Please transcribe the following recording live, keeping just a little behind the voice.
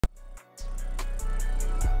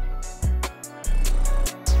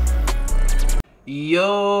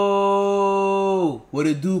Yo, what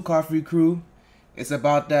it do, coffee crew? It's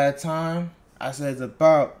about that time. I said it's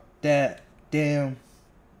about that damn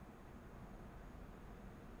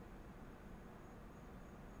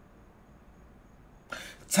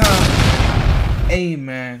time. Hey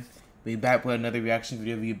man, we back with another reaction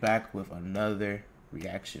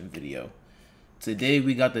video. Today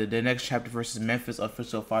we got the next chapter versus Memphis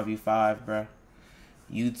official 5v5, bro.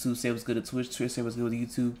 YouTube say what's good to Twitch. Twitch say what's good with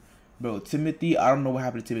YouTube. Bro, Timothy, I don't know what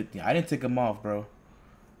happened to Timothy. I didn't take him off, bro.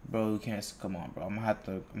 Bro, you can't. Come on, bro. I'm gonna have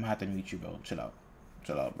to mute you, bro. Chill out,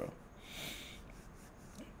 bro.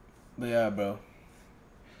 But yeah, bro.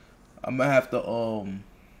 I'm gonna have to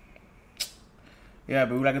yeah,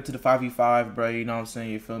 bro. We gotta get to the 5v5, bro. You know what I'm saying?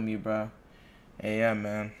 You feel me, bro? Hey, yeah,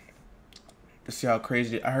 man. Let's see how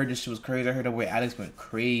crazy. I heard this shit was crazy. I heard the way Alex went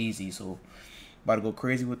crazy. So, about to go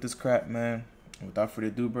crazy with this crap, man. And without further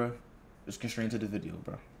ado, bro, let's get straight into the video,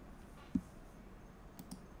 bro.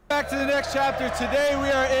 Back to the next chapter. Today we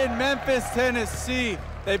are in Memphis, Tennessee.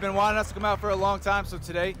 They've been wanting us to come out for a long time, so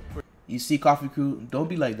today you see, coffee crew, don't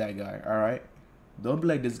be like that guy, all right? Don't be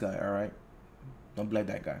like this guy, all right? Don't be like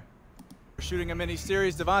that guy. we're shooting a mini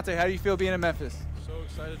series. Devontae, how do you feel being in Memphis? So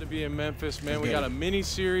excited to be in Memphis, man. We got a mini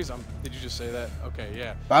series. Did you just say that? Okay,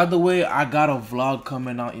 yeah. By the way, I got a vlog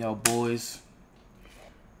coming out, y'all boys.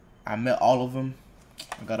 I met all of them.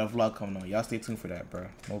 I got a vlog coming on. Y'all stay tuned for that, bro.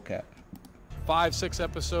 No cap. 5, 6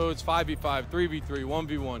 episodes, 5v5, 3v3,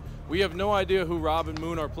 1v1. We have no idea who Rob and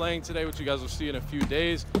Moon are playing today, which you guys will see in a few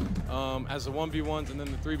days. As the 1v1s and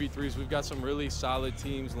then the 3v3s, we've got some really solid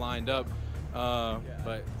teams lined up.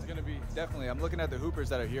 But it's gonna be definitely. I'm looking at the hoopers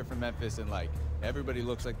that are here from Memphis, and like everybody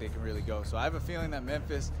looks like they can really go. So I have a feeling that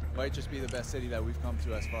Memphis might just be the best city that we've come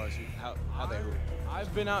to as far as how they hoop.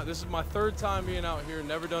 I've been out. This is my 3rd time being out here.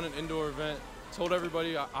 Never done an indoor event. Told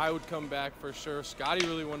everybody I would come back for sure. Scotty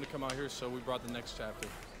really wanted to come out here, so we brought the next chapter.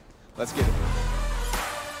 Let's get it.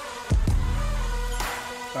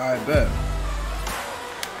 I bet.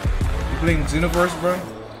 You playing Xenoverse, bro?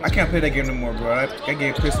 I can't play that game no more, bro. That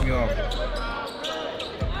game pissed me off.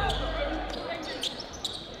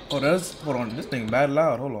 Oh, hold on. This thing bad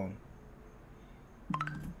loud. Hold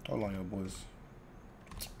on, yo, boys.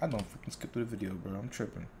 I don't freaking skip through the video, bro. I'm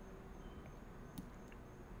tripping.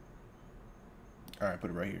 Alright, put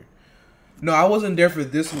it right here. No, I wasn't there for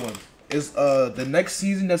this one. It's the next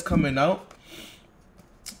season that's coming out.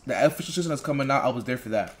 The official season that's coming out, I was there for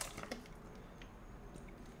that.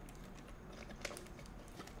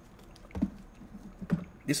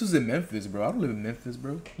 This was in Memphis, bro. I don't live in Memphis,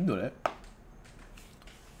 bro. You know that.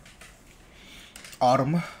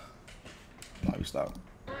 Autumn. No, you stop.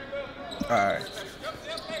 Alright.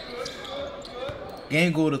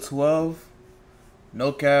 Game go to 12.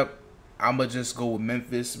 No cap. I'ma just go with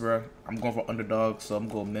Memphis, bro. I'm going for underdog, so I'm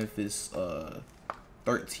going Memphis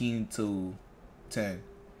 13-10.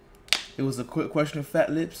 It was a quick question of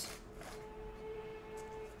Fat Lips.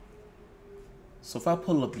 So if I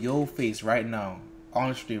pull up your face right now,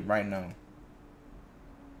 honestly, right now,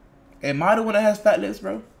 am I the one that has Fat Lips,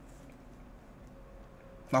 bro?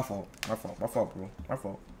 My fault, bro. My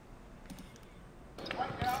fault.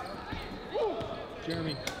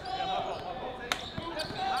 Jeremy.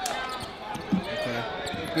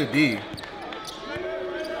 Good D.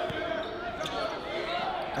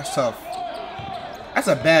 That's tough. That's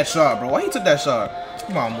a bad shot, bro. Why he took that shot?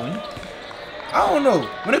 Come on, Moon. I don't know.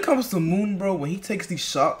 When it comes to Moon, bro, when he takes these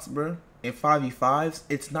shots, bro, in 5v5s,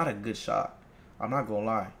 it's not a good shot. I'm not gonna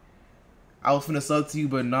lie. I was finna sub to you,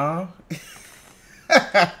 but nah.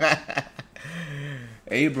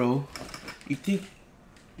 Hey, bro. You think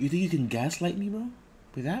you can gaslight me, bro?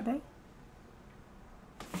 With that, bro?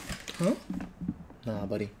 Huh? Nah,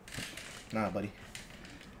 buddy.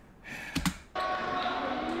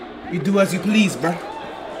 You do as you please, bro.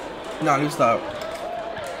 Nah, let me stop.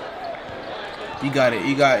 You got it.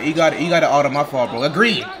 You got it all to my fault, bro.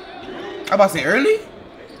 Agreed. I'm about to say early?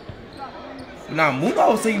 Nah, Moon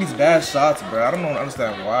always taking these bad shots, bro. I don't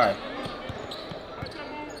understand why.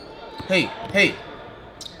 Hey.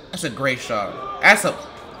 That's a great shot. That's a...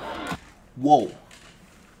 Whoa.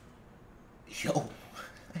 Yo.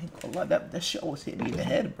 I ain't gonna lie, that shit always hit me in the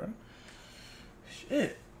head, bro.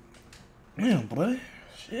 Shit. Damn, boy.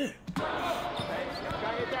 Shit.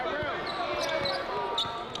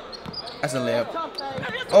 That's a layup.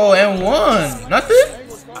 Oh, and 1.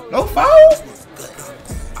 Nothing? No foul?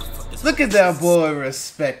 Look at that boy,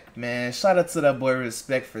 Respect, man. Shout out to that boy,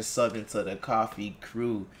 Respect, for subbing to the coffee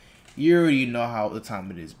crew. You already know how the time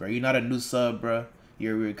it is, bro. You're not a new sub, bro.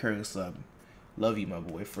 You're a recurring sub. Love you, my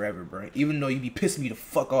boy, forever, bro. Even though you be pissing me the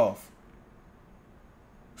fuck off.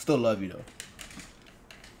 Still love you, though.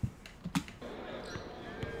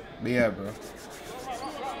 But yeah, bro.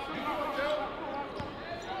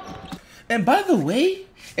 And by the way,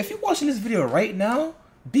 if you're watching this video right now,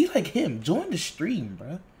 be like him. Join the stream,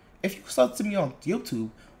 bro. If you sub to me on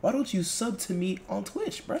YouTube, why don't you sub to me on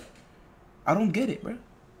Twitch, bro? I don't get it, bro.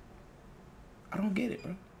 I don't get it,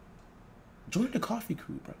 bro. Join the coffee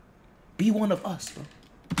crew, bro. Be one of us, bro.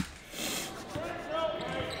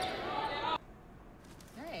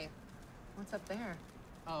 Hey, what's up there?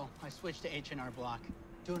 Oh, I switched to H&R Block.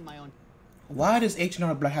 Doing my own. Why does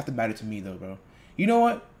H&R Block have to matter to me, though, bro? You know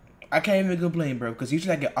what? I can't even complain, bro, because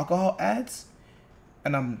usually I get alcohol ads,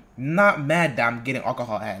 and I'm not mad that I'm getting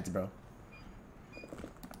alcohol ads, bro.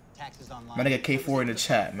 Taxes online. Man, I got K4 in the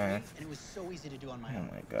chat, man. And it was so easy to do on my Oh own.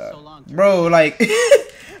 my god. So long. Bro, like,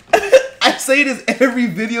 I say this every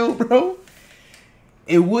video, bro.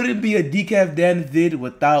 It wouldn't be a dcafedan vid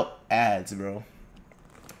without ads, bro.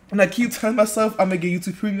 And I keep telling myself I'm gonna get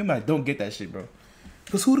YouTube Premium, I don't get that shit, bro.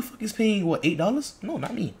 Because who the fuck is paying, what, $8? No,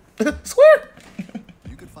 not me. Swear.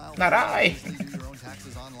 You could file Not I. do your own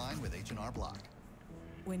taxes online with H&R Block.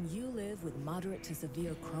 When you live with moderate to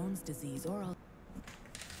severe Crohn's disease or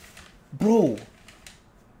Bro.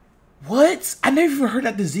 What? I never even heard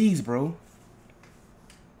that disease, bro.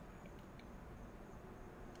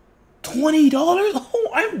 $20? Oh,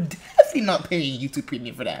 I'm definitely not paying YouTube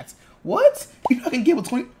Premium for that. What? You're not gonna give a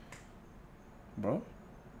 20? Bro.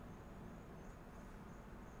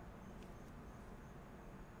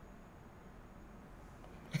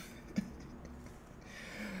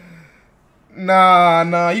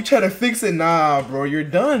 Nah, you try to fix it. Nah, bro, you're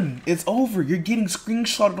done. It's over. You're getting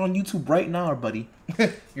screenshotted on YouTube right now, buddy.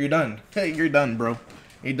 You're done. You're done, bro.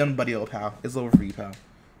 You're done, buddy, old pal. It's over for you, pal.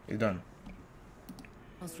 You're done.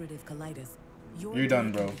 ulcerative colitis, You're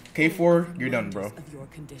done, bro. K4, you're done, bro. Of your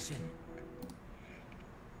condition.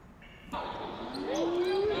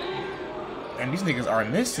 And these niggas are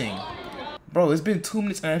missing. Bro, it's been 2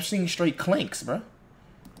 minutes and I'm seeing straight clanks, bro.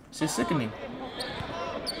 It's just sickening.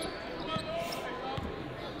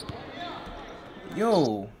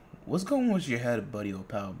 Yo, what's going on with your head, buddy, old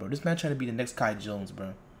pal, bro? This man trying to be the next Kai Jones,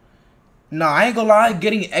 bro. Nah, I ain't gonna lie.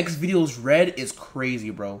 Getting X videos read is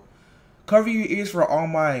crazy, bro. Cover your ears for all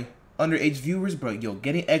my underage viewers, bro. Yo,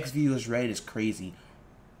 getting X videos read is crazy.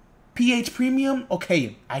 PH Premium,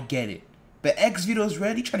 okay, I get it. But X videos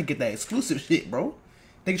read, you trying to get that exclusive shit, bro.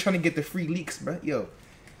 They trying to get the free leaks, bro. Yo,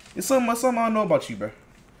 it's something I know about you, bro.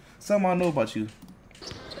 Something I know about you.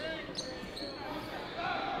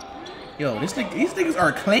 Yo, these niggas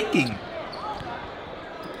are clanking.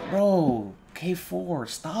 Bro, K4,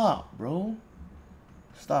 stop, bro.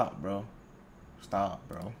 Stop, bro. Stop,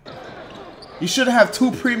 bro. You should have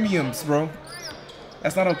 2 premiums, bro.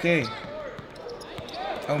 That's not okay.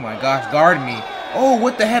 Oh my gosh, guard me. Oh,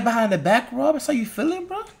 what the heck behind the back, Rob? That's how you feeling,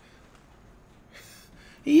 bro?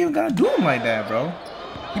 He even gotta do him like that, bro.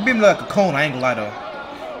 He been like a cone, I ain't gonna lie though.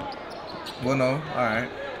 Well, no, alright.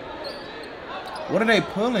 What are they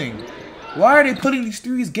pulling? Why are they pulling these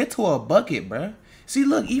threes? Get to a bucket, bro. See,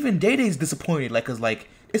 look, even Day Day's disappointed, like, cause like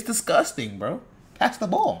it's disgusting, bro. Pass the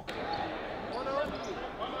ball.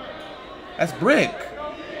 That's brick.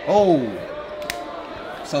 Oh,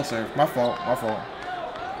 self-serve. My fault. My fault.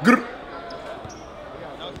 Grr.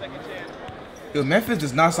 Yo, Memphis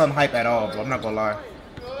does not sound hype at all, bro. I'm not gonna lie.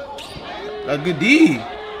 A good D.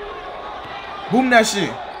 Boom that shit.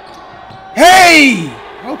 Hey.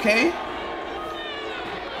 Okay.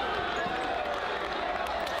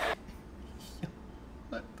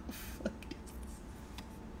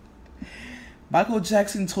 Michael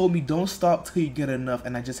Jackson told me don't stop till you get enough,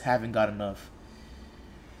 and I just haven't got enough.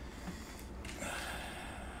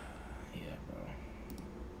 Yeah, bro.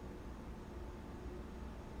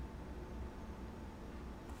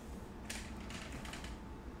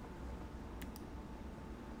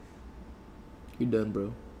 You're done,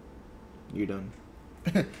 bro. You're done.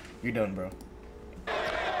 You're done, bro.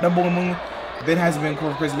 Number one, Ben hasn't been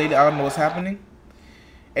crazy lately. I don't know what's happening.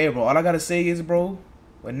 Hey, bro, all I gotta say is, bro,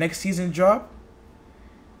 when next season drop,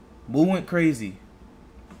 Boo went crazy.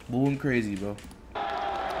 Boo went crazy, bro.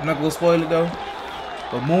 I'm not gonna spoil it though,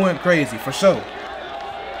 but Boo went crazy for sure.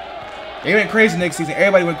 They went crazy next season.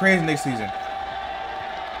 Everybody went crazy next season.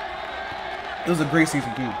 It was a great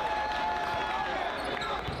season too.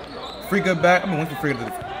 Freaka back. I'm gonna wait for Freaka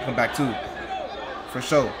to come back too, for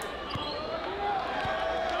sure.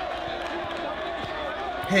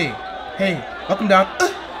 Hey, welcome down.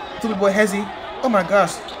 Stupid boy Hezzy. Oh my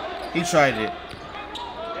gosh, he tried it.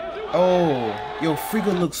 Oh, yo,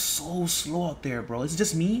 Freaka looks so slow out there, bro. Is it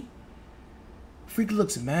just me? Freaka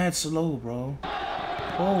looks mad slow, bro.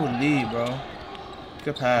 Holy, bro.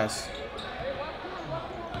 Good pass.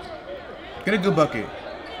 Get a good bucket.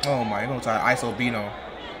 Oh my, you're gonna try ISO Bino.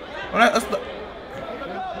 Let's look.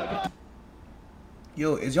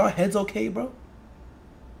 Yo, is y'all heads okay, bro?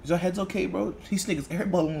 Is y'all heads okay, bro? These niggas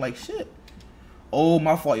airballing like shit. Oh,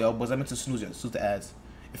 my fault, yo, boys. I meant to snooze the ads.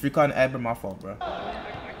 If you're calling ad, bro, my fault, bro.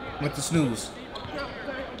 I meant to snooze.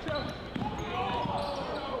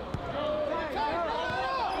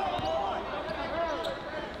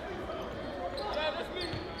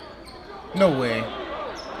 No way.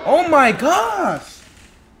 Oh my gosh.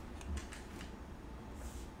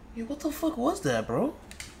 Yo, what the fuck was that, bro?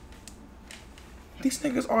 These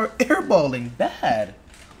niggas are airballing bad.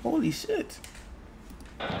 Holy shit.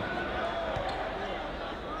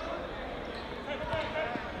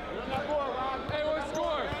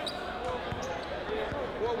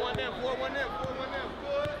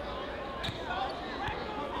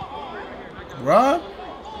 Rob?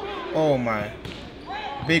 Oh my.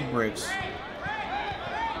 Big bricks.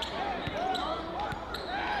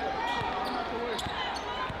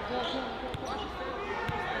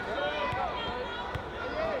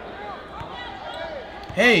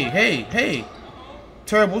 Hey.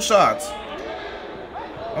 Terrible shots.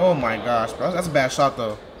 Oh my gosh, bro. That's a bad shot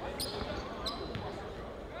though.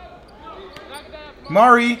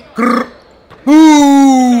 Mari.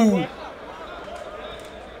 Ooh.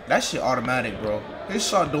 That shit automatic, bro. His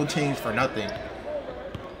shot don't change for nothing.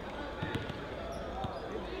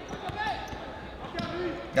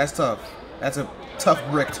 That's tough. That's a tough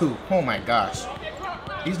brick too. Oh my gosh.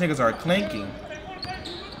 These niggas are clanking.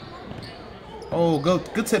 Oh, good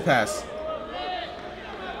tip pass.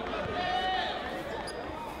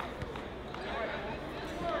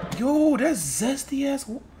 Yo, that's zesty ass.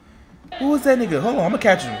 Who was that nigga? Hold on, I'm gonna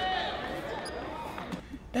catch him.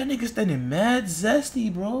 That nigga standing mad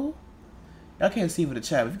zesty, bro. I can't see through the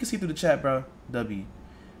chat. If you can see through the chat, bro, W.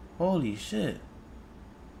 Holy shit.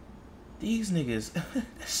 These niggas, that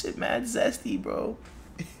shit mad zesty, bro.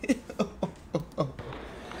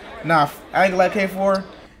 Nah, I ain't gonna like K4.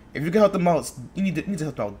 If you can help them out, you need to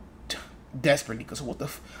help them out desperately. Because what the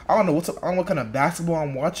I don't know I don't know what kind of basketball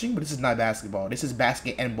I'm watching, but this is not basketball. This is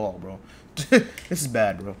basket and ball, bro. This is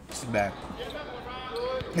bad, bro. This is bad.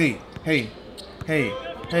 Hey.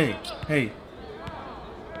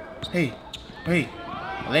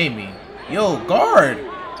 Lay me. Yo, guard.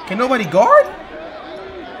 Can nobody guard?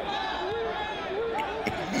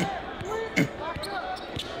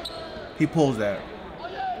 He pulls that.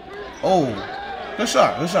 Oh, good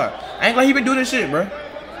shot. I ain't glad he been doing this shit, bro.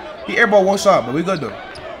 He airball one shot, but we good though.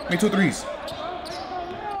 Make 2 threes.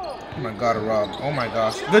 Oh my god, Rob. Oh my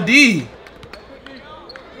gosh. Good D.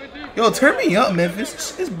 Yo, turn me up,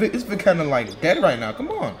 Memphis. It's been kind of like dead right now. Come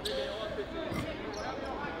on.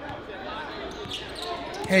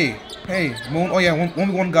 Hey, Moon. Oh yeah,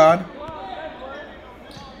 1v1 God.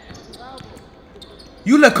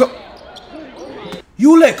 You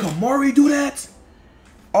let Kamari do that?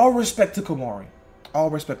 All respect to Kamari.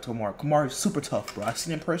 Kamari's super tough, bro. I've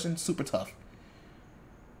seen him in person, super tough.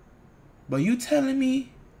 But you telling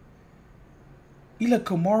me you let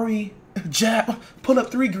Kamari pull up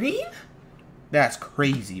 3 green? That's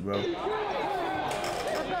crazy, bro.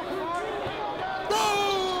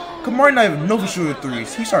 Kamari not even know for shooting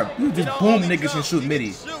 3s. He just boom niggas and shoot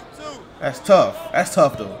midi. That's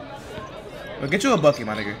tough though. But get you a bucket,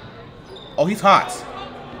 my nigga. Oh, he's hot.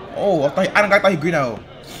 Oh, I thought he green out.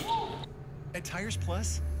 At Tires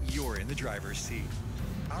Plus, you're in the driver's seat.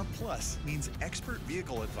 Our Plus means expert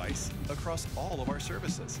vehicle advice across all of our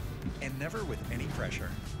services, and never with any pressure.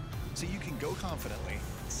 So you can go confidently,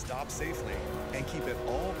 stop safely, and keep it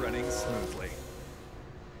all running smoothly.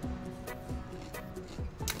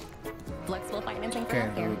 Flexible financing for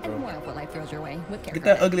healthcare and more of what life throws your way with Care. Get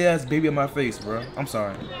that ugly ass baby on my face, bro. I'm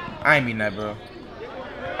sorry. I ain't mean that, bro.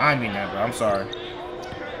 I'm sorry.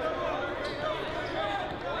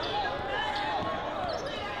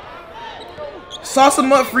 Sauce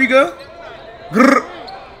him up, Friga. Grr.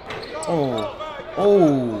 Oh.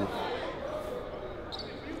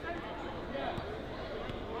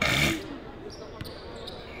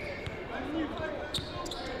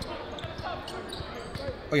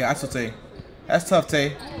 Oh yeah, that's Tay. That's tough,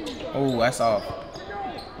 Tay. Oh, that's off.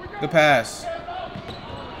 Good pass.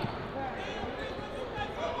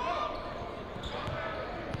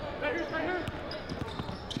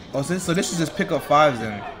 Oh, so this is just pick up 5s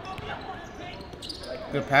then.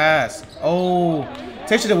 Good pass. Oh,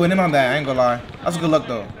 Tay should have win him on that. I ain't gonna lie. That's good luck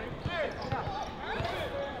though.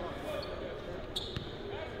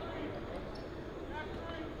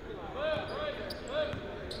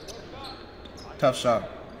 Tough shot.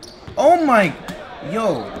 Oh my,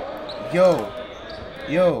 yo,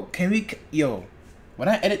 can we, when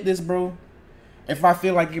I edit this, bro, If I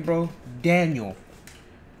feel like it, bro, Daniel,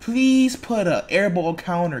 please put a airball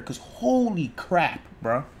counter, cause holy crap,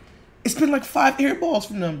 bro. It's been like 5 airballs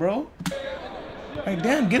from them, bro. Like,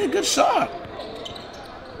 damn, get a good shot.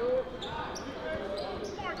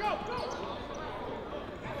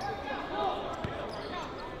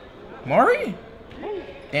 Maury?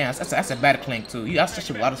 Damn, that's a bad clink too. That's that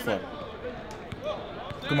shit loud as fuck.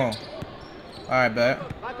 Come on. Alright, bet.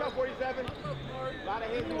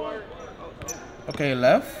 Okay,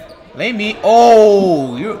 left. Lay me.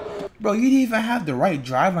 Oh, bro, you didn't even have the right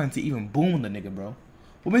drive line to even boom the nigga, bro.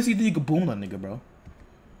 What makes you think you could boom the nigga, bro?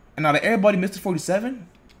 And now that everybody missed the 47?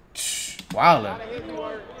 Wow.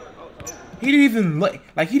 He didn't even like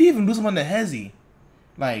he didn't even lose him on the hezzy.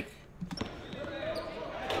 Like,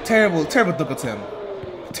 terrible dunk attempt.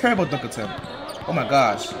 Terrible dunk attempt. Oh my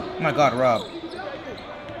gosh. Oh my god, Rob.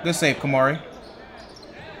 Good save, Kamari.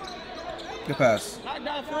 Good pass.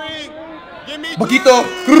 Boquito.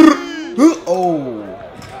 Oh.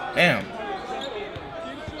 Damn.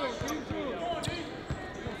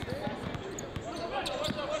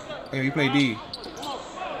 Hey, you play D.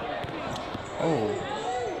 Oh.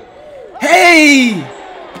 Hey!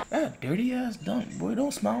 That dirty ass dunk, boy.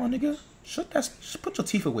 Don't smile, nigga. Just put your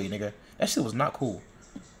teeth away, nigga. That shit was not cool.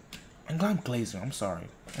 And I'm glazing. I'm sorry.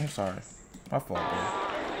 I'm sorry. My fault, bro.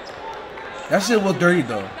 That shit was dirty,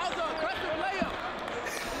 though.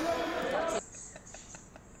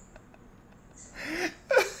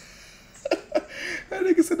 That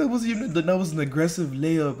nigga said that was an aggressive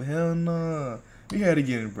layup. Hell nah. We had it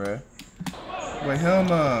again, bruh. But hell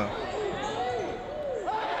nah.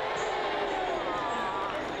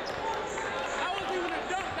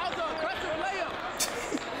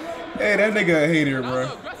 Hey, that nigga a hater, bro.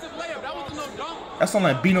 That's on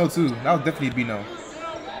like Bino too. That was definitely Bino.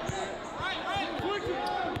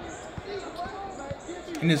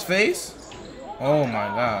 In his face? Oh my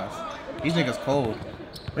gosh. These niggas cold.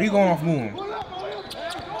 Where you going off Moon?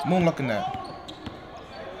 Moon looking at.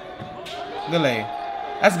 Good lay.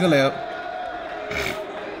 That's a good layup.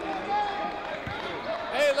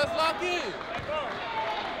 Hey, let's lock in.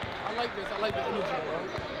 I like this. I like this energy, bro.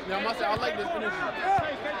 Yeah, I must say, I like this energy. I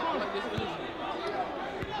like this energy.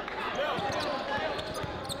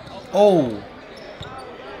 Oh.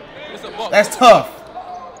 That's tough.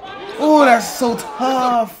 Oh, that's so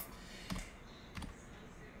tough.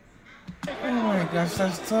 Oh my gosh,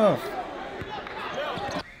 that's tough.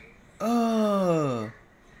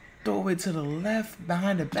 Throw it to the left,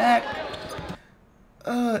 behind the back.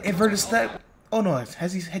 Inverted step. Oh no,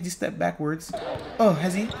 has he stepped backwards? Oh,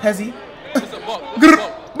 has he?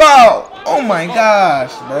 Bow! Oh my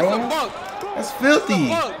gosh, bro. That's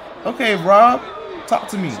filthy. Okay, Rob, talk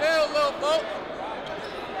to me.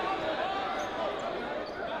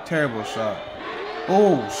 Terrible shot.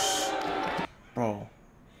 Oh, bro.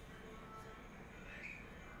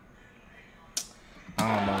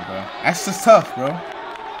 I don't know, bro. That's just tough, bro.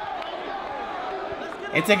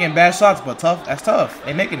 They taking bad shots, but tough. That's tough.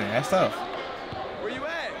 They making it. That's tough. Where you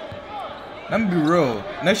at? Let me be real.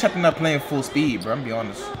 Next shot, they're not playing full speed, bro. I'm gonna be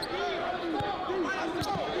honest.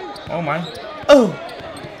 Oh my. Oh.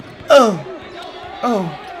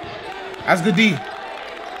 That's good D.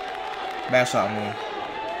 Bad shot, Moon.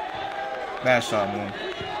 Bad shot, Moon.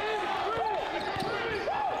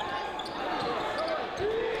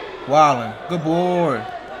 Wildin'. Good board.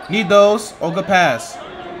 Need those. Oh, good pass.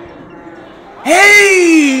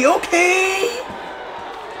 Hey! Okay!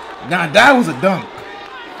 Nah, that was a dunk.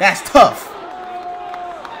 That's tough.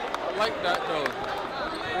 I like that, though.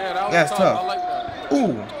 Yeah, that was That's tough. I like that.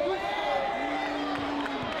 Ooh.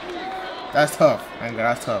 That's tough.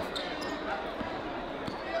 That's tough.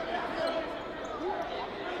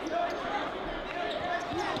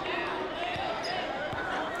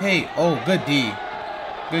 Hey, oh, good D.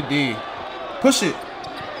 Good D. Push it.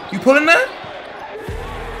 You pulling that?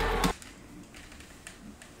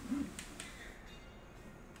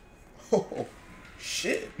 Oh,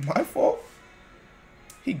 shit. My fault.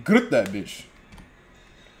 He gripped that bitch.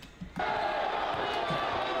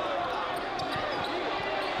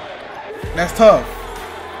 That's tough.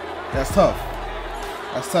 That's tough.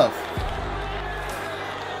 That's tough.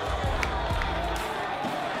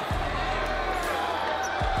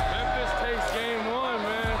 Memphis takes game 1,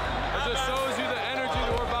 man. It just shows you the energy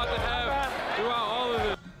that we're about to have throughout all of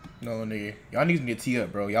this. No, nigga. Y'all need to get tee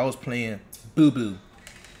up, bro. Y'all was playing boo-boo.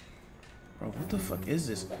 Bro, what the fuck is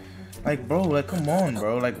this? Like, bro, like, come on,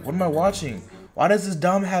 bro. Like, what am I watching? Why does this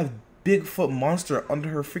dom have Bigfoot monster under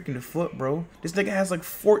her freaking foot, bro? This nigga has like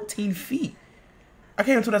 14 feet. I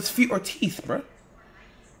can't even tell that's feet or teeth, bro.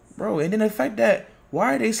 Bro, and then the fact that,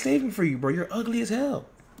 why are they slaving for you, bro? You're ugly as hell.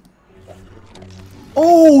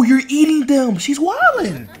 Oh, you're eating them. She's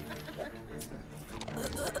wildin'.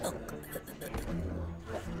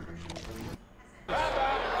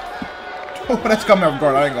 Oh, that's coming off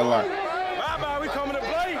guard. I ain't gonna lie.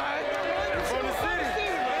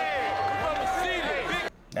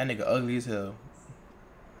 That nigga ugly as hell.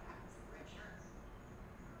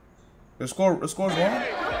 The score's wrong.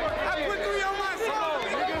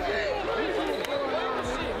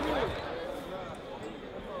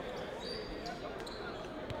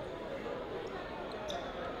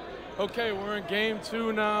 Okay, we're in game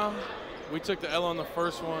 2 now. We took the L on the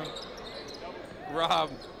first one. Rob,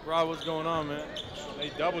 what's going on, man? They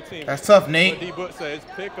double team. That's tough, Nate. D-Book says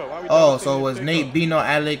pick up. Why we Oh, so it double was team Nate, pick Bino,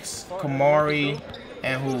 Alex, Kamari,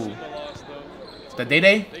 and who? The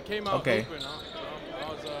Day? They came out okay. hooping. I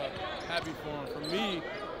was happy for them. For me,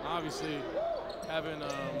 obviously, having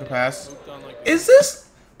the pass. Like is this,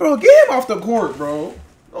 bro? Get him off the court, bro.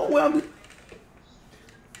 Oh well, nigga,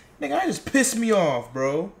 that just pissed me off,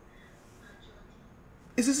 bro.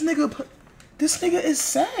 Is this nigga? This nigga is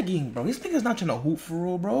sagging, bro. This nigga's not trying to hoop for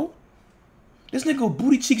real, bro. This nigga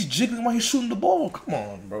booty cheeks jiggling while he's shooting the ball. Come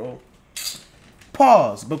on, bro.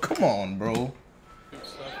 Pause, but come on, bro.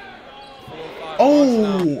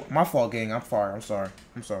 Oh, my fault, gang. I'm sorry. I'm sorry.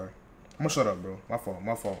 I'm gonna shut up, bro. My fault,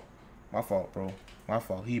 bro. My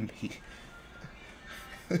fault. He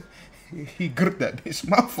gripped that bitch.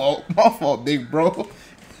 My fault, big bro.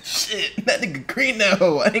 Shit, that nigga green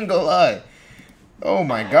now. I ain't gonna lie. Oh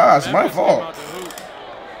my gosh, my fault.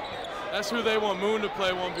 That's who they want Moon to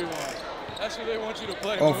play 1v1. That's who they want you to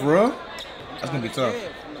play. Oh, for real? That's gonna be tough.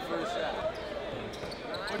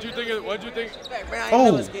 What'd you think? What'd you think?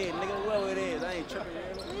 Oh. It is. I ain't tripping.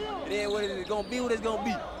 It is what it is. It's gonna be what it's gonna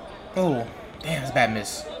be. Oh, damn, that's a bad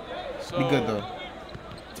miss. So, be good though.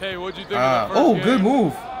 Tay, what'd you think of the first oh, game? good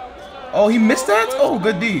move. Oh, he missed that? Oh,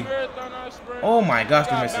 good D. Oh my gosh,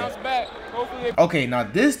 they missed it. Okay, now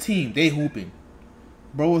this team, they hooping.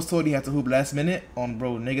 Bro was told he had to hoop last minute on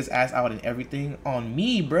bro niggas ass out and everything. On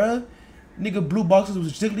me, bruh. Nigga blue boxes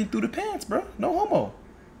was jiggling through the pants, bruh. No homo.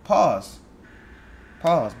 Pause,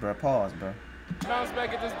 bruh. Pause, bruh. Bounce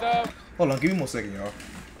back at this dub. Hold on, give me 1 more second, y'all.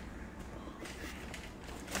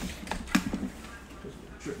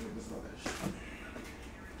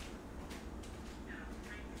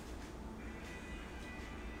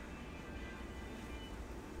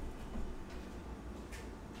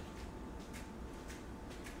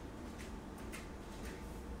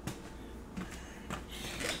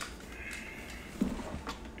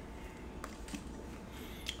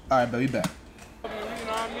 Alright, but we back.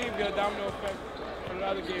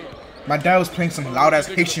 My dad was playing some loud ass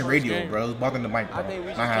Haitian radio, bro. It was bothering the mic, bro. I think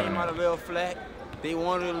we just came out a little flat. They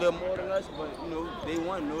wanted a little more than us, but you know, they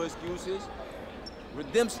won. No excuses.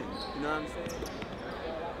 Redemption. You know what I'm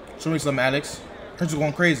saying? Show me some, Alex. Heard you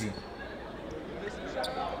going crazy.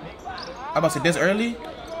 I about to say this early.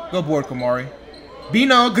 Good board, Kamari.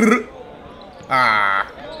 Bino. Grr.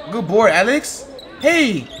 Ah. Good board, Alex.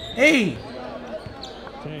 Hey.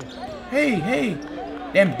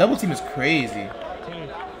 Damn, double team is crazy. You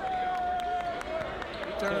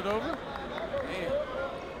turn it over?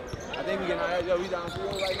 Damn. I think we down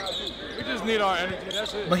 3-0 right now too. We just need our energy,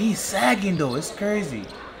 that's it. But he's sagging though, it's crazy.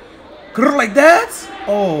 Grr, like that?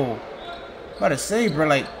 Oh. I'm about to say, bro,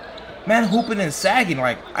 like, man hooping and sagging,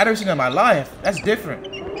 like, I never seen that in my life. That's different.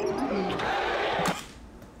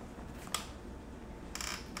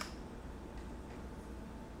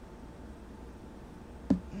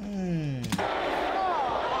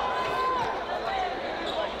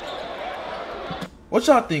 What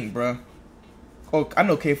y'all think, bro? Oh, I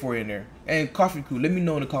know K4 in there. And Coffee Crew, let me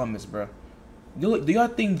know in the comments, bro. Do y'all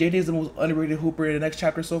think Day Day's the most underrated hooper in the next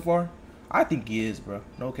chapter so far? I think he is, bro.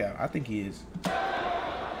 No cap. I think he is.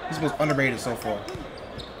 He's the most underrated so far.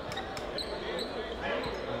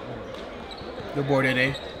 Good board, Day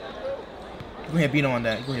Day. Go ahead, Bino on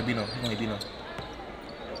that. Go ahead, Bino.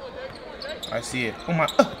 I see it.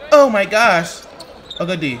 Oh my gosh. Oh,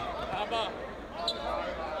 good D.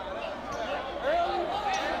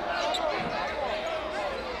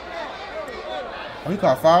 Oh, he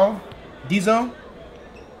called foul? Diesel?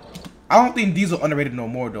 I don't think Diesel underrated no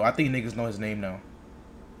more, though. I think niggas know his name now.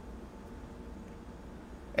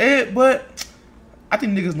 But I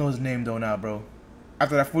think niggas know his name, though, now, bro.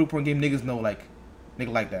 After that 40-point game, niggas know, like,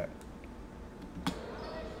 nigga like that.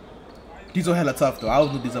 Diesel hella tough, though. I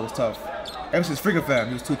always knew Diesel was tough. Ever since Freaker Fam,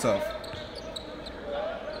 he was too tough.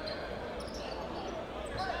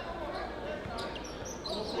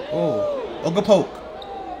 Oh, good poke.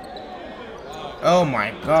 Oh my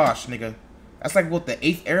gosh, nigga. That's like what, the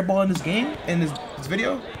 8th air ball in this game? In this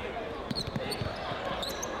video?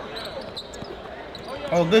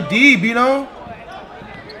 Oh, good D, Bino.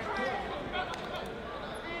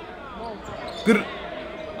 Good.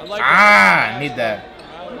 I need that.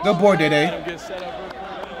 Good board, Dede.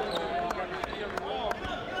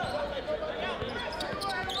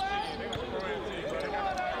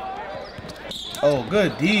 Oh,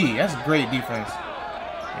 good D. That's great defense.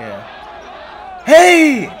 Yeah.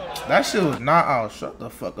 Hey! That shit was not out. Shut the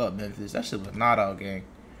fuck up, Memphis. That shit was not out, gang.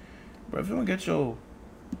 Bro, if you don't get your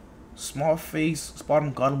small face,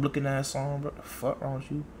 Spartan Gotham looking ass on, bro, the fuck wrong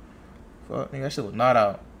with you? Fuck, nigga, that shit was not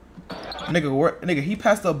out. Nigga, he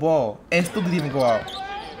passed the ball and still didn't even go out.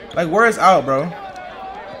 Like, where is out, bro?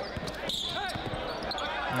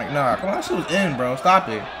 Like, nah, come on, that shit was in, bro. Stop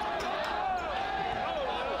it.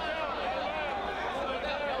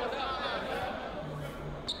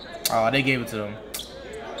 Oh, they gave it to them.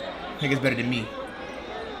 Niggas better than me.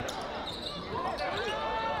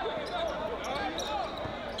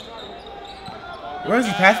 Where's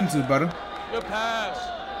he passing to, brother? Good pass.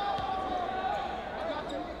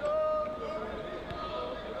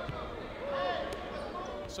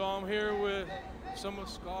 So I'm here with some of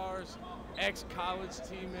Scar's ex-college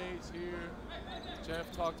teammates here. Jeff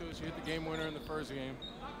talked to us. You hit the game winner in the first game.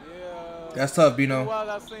 Yeah. That's tough, Bino.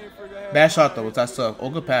 Bad shot though. That's tough. Oh,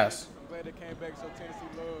 good pass. I'm glad they came back so Tennessee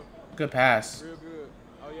love. Good pass. Real good.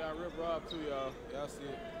 Oh yeah, I ripped Rob too, y'all. Y'all see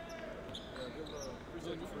it. Yeah, good love.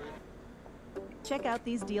 Appreciate you, Fred. Check out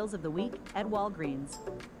these deals of the week at Walgreens.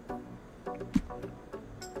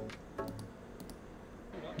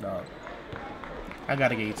 No. I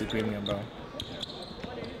gotta get you to premium, bro.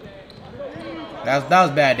 That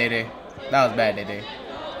was bad, Dede. That was bad, Dede.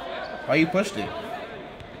 Why you pushed it?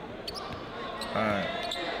 Alright.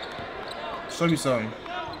 Show me something.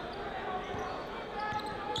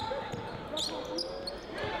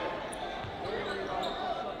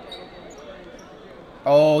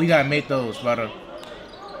 Oh, you gotta make those, brother.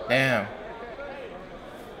 Damn.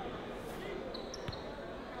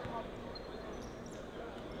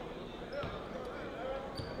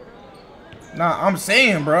 Nah, I'm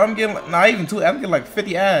saying, bro. I'm getting not even two. I'm getting like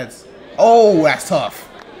 50 ads. Oh, that's tough.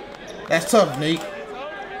 That's tough, Nate.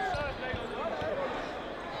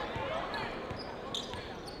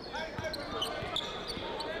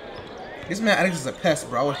 This man Alex is a pest,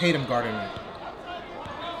 bro. I would hate him guarding me.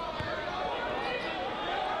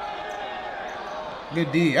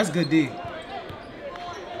 Good D. That's good D.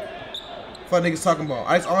 Fuck niggas talking about.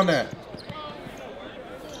 Ice on that.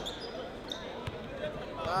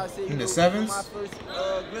 In the sevens?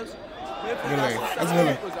 Really? That's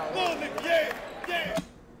really.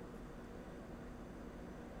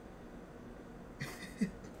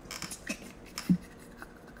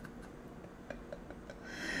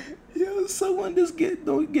 Yo, someone just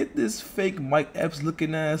don't get this fake Mike Epps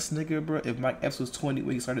looking ass nigga, bro. If Mike Epps was 20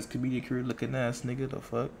 when he started his comedian career looking ass nigga, the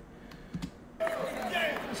fuck?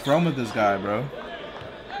 What's wrong with this guy, bro?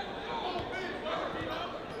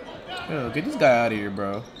 Yo, get this guy out of here,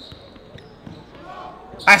 bro.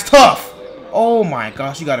 That's tough! Oh my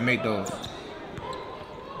gosh, you gotta make those.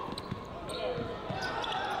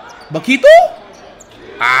 Baquito?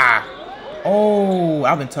 Ah. Oh,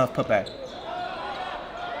 I've been tough, put back.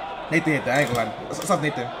 Nathan hit that. I ain't gonna lie. What's up,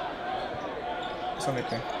 Nathan? What's up,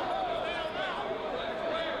 Nathan?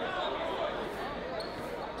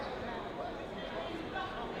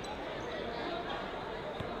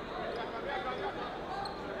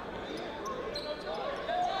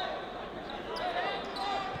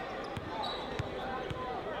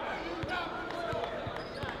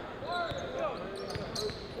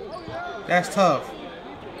 That's tough.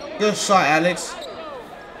 Good shot, Alex.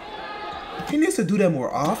 He needs to do that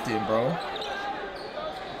more often, bro.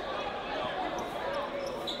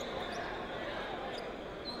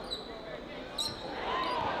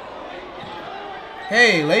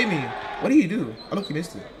 Hey, lay me. What do you do? Oh, look, you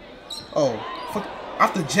missed it. Oh, fuck.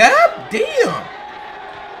 Off the jab? Damn.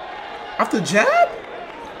 Off the jab?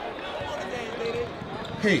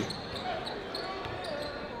 Hey.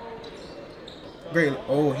 Great.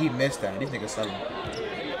 Oh, he missed that. These niggas selling.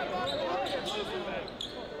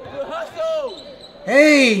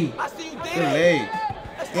 Hey! Good lay.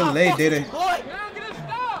 Good lay, Dede.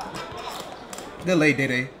 Good lay,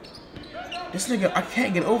 Dede. This nigga, I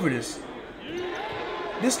can't get over this.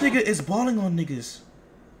 This nigga is balling on niggas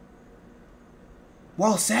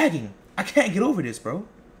while sagging. I can't get over this, bro.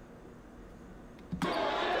 Well,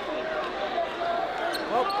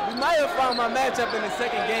 we might have found my matchup in the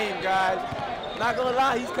second game, guys. Not gonna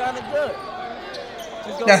lie, he's kind of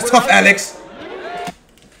good. That's tough, Alex.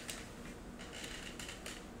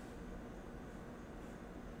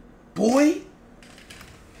 Boy,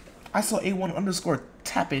 I saw A1 underscore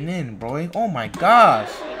tapping in, bro. Oh my gosh.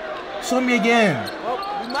 Show me again. Well,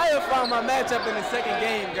 we might have found my matchup in the second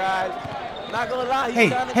game, guys. Not gonna lie,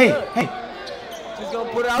 he's kind of good. Hey. Just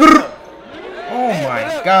gonna put it out there. Oh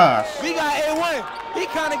my gosh. We got A1. He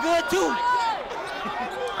kind of good too.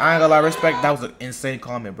 I ain't gonna lie, respect. That was an insane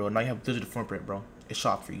comment, bro. Now you have digital footprint, bro. It's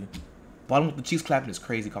shock for you. Bottom with the Chiefs clapping is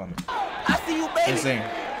crazy comment. I see you, baby. Insane.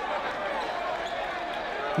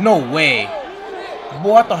 No way.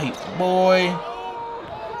 Boy, I thought he... Boy.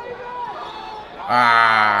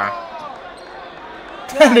 Ah.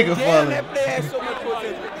 That nigga falling. That player has so much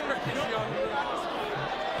potential.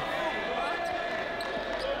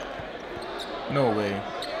 No way.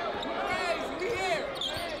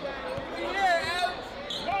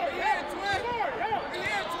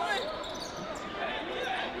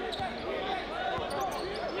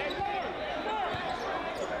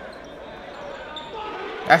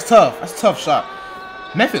 That's tough. That's a tough shot.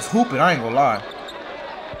 Memphis hooping, I ain't gonna lie.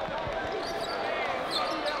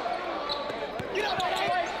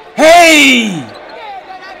 Hey!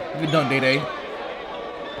 Good done, Day-Day.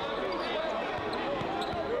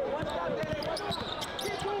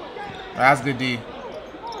 That's good, D.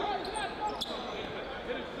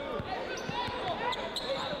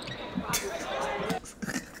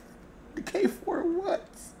 K4 what?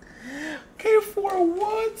 K4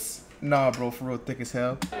 what? Nah, bro, for real, thick as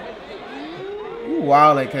hell. You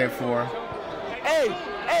wild at K4. Hey,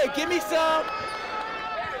 give me some.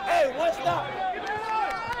 Hey, what's up?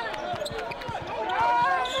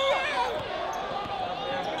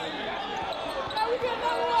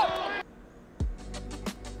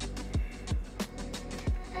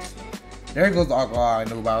 There goes the alcohol I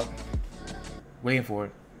knew about. Waiting for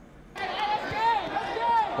it.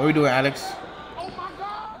 What are we doing, Alex?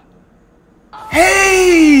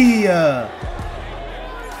 Hey!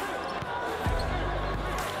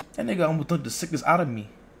 That nigga almost took the sickness out of me.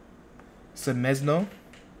 Semesno.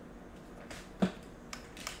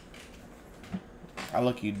 I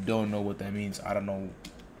look, you don't know what that means. I don't know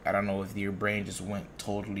if your brain just went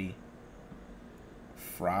totally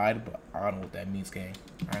fried, but I don't know what that means, gang.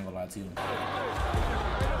 I ain't gonna lie to you.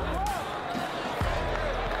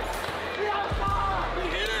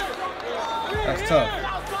 That's tough.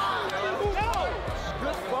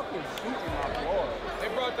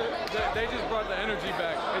 They just brought the energy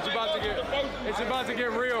back. It's about to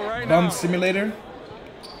get real right now. Bum simulator.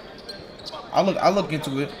 I'll look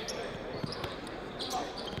into it.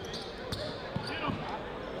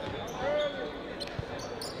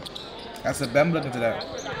 That's a bum. Look into that.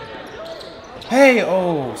 Hey,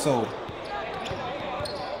 oh, so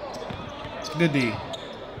good D.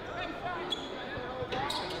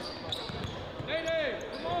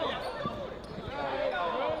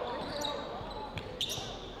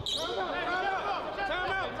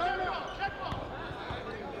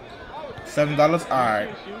 $7. All right.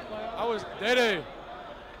 I was Dede.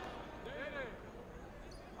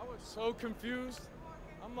 I was so confused.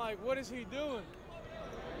 I'm like, what is he doing?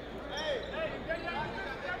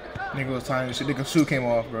 Nigga was trying to shit. Nigga shoe came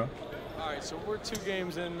off, bro. All right, so we're 2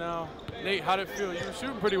 games in now. Nate, how'd it feel? You were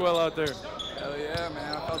shooting pretty well out there. Hell yeah,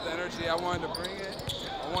 man. I felt the energy. I wanted to bring it.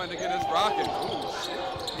 I wanted to get us rocking. Ooh, shit.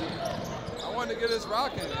 I wanted to get us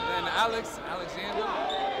rocking. And then Alexander,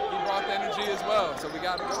 he brought the energy as well. So we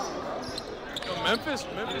got it going. So Memphis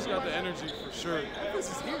got the energy for sure.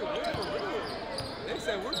 Memphis is here. We're for real. They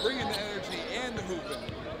said we're bringing the energy and the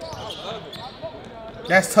hooping. I love it.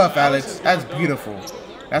 That's tough, Alex. That's beautiful.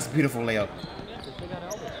 That's a beautiful layup.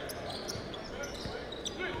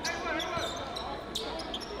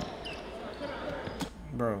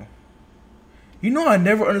 Bro. You know I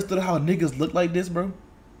never understood how niggas look like this, bro.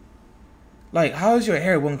 Like, how is your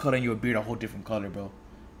hair one color and your beard a whole different color, bro?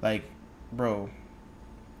 Like, bro.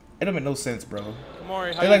 It don't make no sense, bro.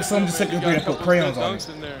 Kamari, they like some just take your beard and put crayons on it.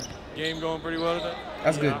 In there. Game going pretty well today?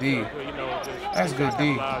 That's good D. You know, that's good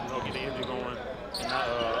D. Loud, you know, get the engine going and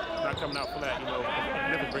not coming out flat, you know.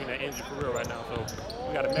 Never bring that engine for real right now, so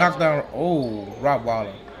we got to knock down. Oh, Rob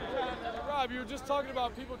Waller. Rob, you were just talking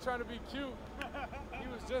about people trying to be cute. He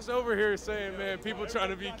was just over here saying, man, people trying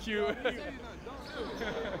to be cute.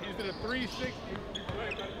 He's in a 360.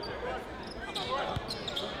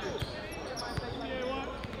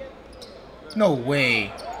 No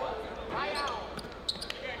way.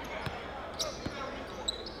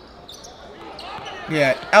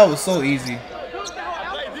 Yeah, that was so easy.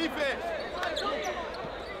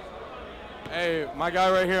 Hey, my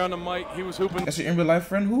guy right here on the mic, he was hooping. That's your in real life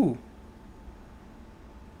friend? Who?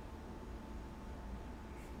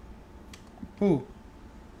 Who?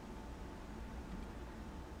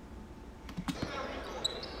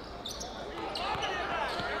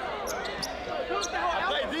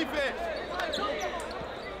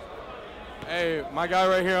 Hey, my guy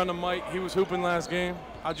right here on the mic, he was hooping last game.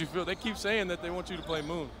 How'd you feel? They keep saying that they want you to play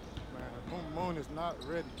Moon. Man, Moon is not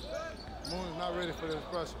ready. Moon is not ready for this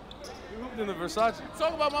pressure. You hooped in the Versace.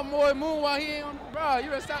 Talk about my boy Moon while he ain't on. Bro, you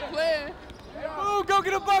better stop playing. Moon, go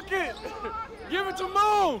get a bucket. Give it to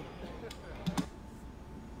Moon.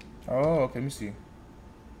 Oh, okay, let me see.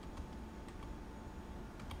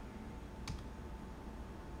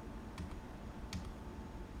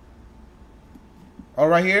 Oh,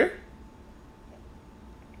 right here?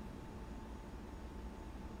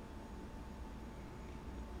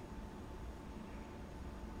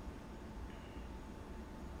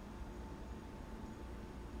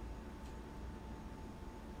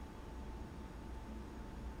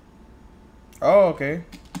 Oh, okay.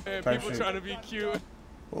 Hey, people trying to be cute.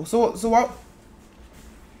 So what?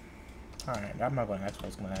 Alright, I'm not gonna ask what I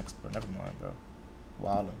was gonna ask, but never mind, bro.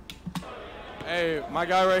 Wildin'. Hey, my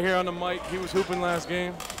guy right here on the mic, he was hooping last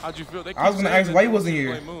game. How'd you feel? They keep I was gonna ask why he wasn't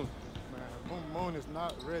here. Man, Moon is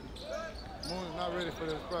not ready. Moon is not ready for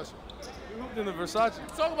this pressure. You hooped in the Versace.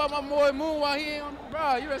 Talk about my boy Moon while he ain't on.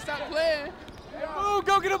 Bro, you better stop playing. Moon,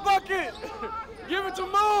 go get a bucket. Give it to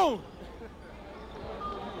Moon.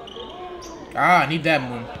 Ah, I need that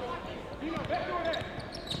Moon.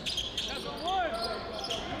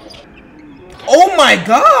 Oh my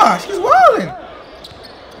gosh, he's wildin'.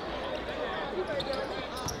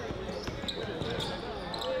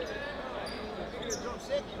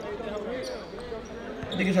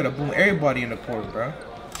 Nigga try to boom everybody in the court, bro.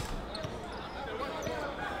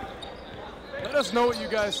 Let us know what you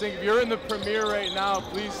guys think. If you're in the premiere right now,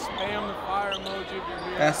 please spam the fire emoji if you're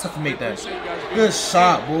here. That's tough to make that. Good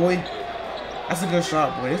shot, boy. That's a good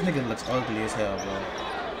shot, boy. This nigga looks ugly as hell, bro.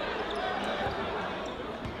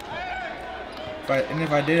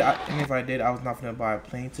 If I did, I was not gonna buy a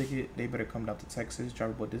plane ticket. They better come down to Texas,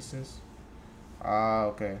 drivable distance. Ah,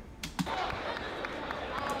 okay.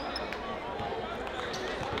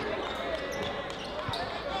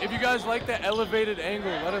 If you guys like the elevated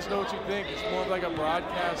angle, let us know what you think. It's more of like a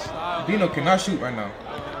broadcast style. Dino cannot shoot right now.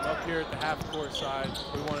 Up here at the half-court side,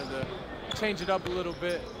 we wanted to change it up a little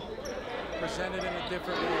bit, present it in a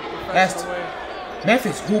different, more professional way.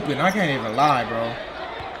 Memphis hooping. I can't even lie, bro.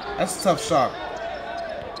 That's a tough shot.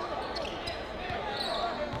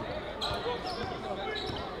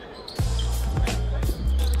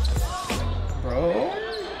 Bro.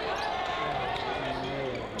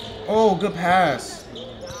 Oh, good pass.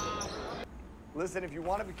 Listen, if you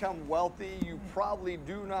want to become wealthy, you probably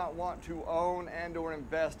do not want to own and or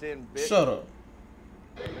invest in Bitcoin. Shut up.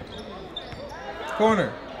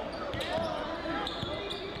 Corner.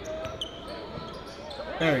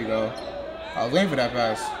 There you go. I was waiting for that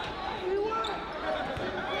pass.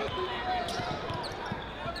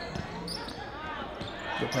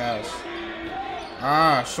 Good pass.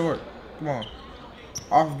 Ah, short. Come on.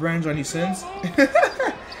 Off brand Johnny Sins.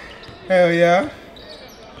 Hell yeah.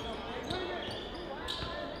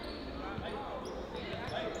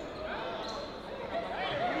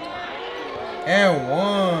 And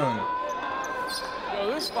one.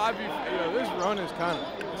 Yo, this 5v, this run is kind of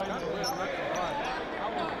weird. I'm not gonna lie.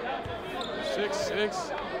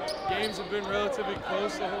 6-6. Games have been relatively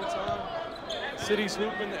close the whole time. City's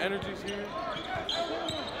hooping, the energy's here.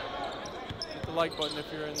 Hit the like button if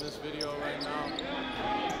you're in this video right now.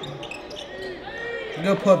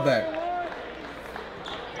 Good putback.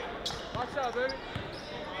 Watch out, baby.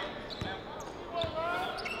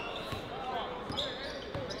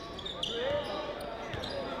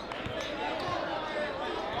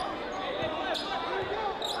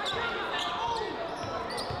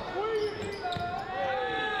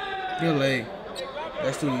 Good leg.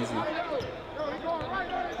 That's too easy.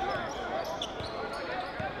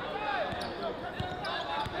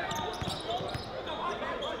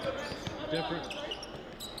 Different.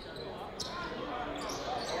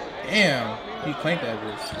 Damn, he clanked that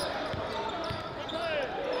bitch.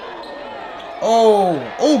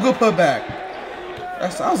 Oh, good putback.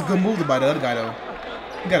 That was a good move by the other guy though.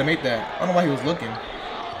 You gotta make that. I don't know why he was looking.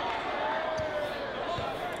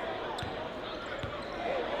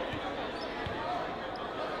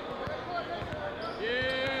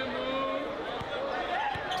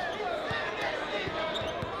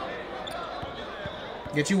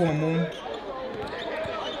 Get you one, Moon.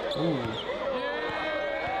 Ooh.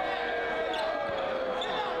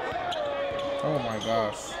 Oh my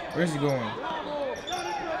gosh. Where's he going?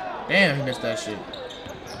 Damn, he missed that shit.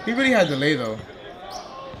 He really had delay though.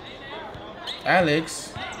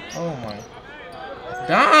 Alex. Oh my.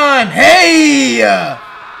 Dime! Hey!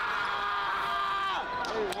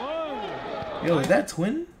 Yo, is that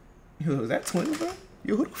twin? Yo, is that twin, bro?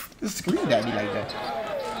 Yo, who the f screamed at me like that?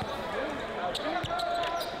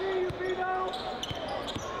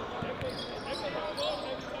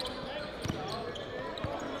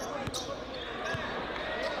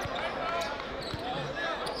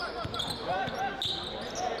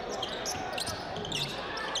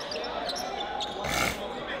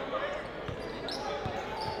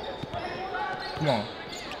 Come on.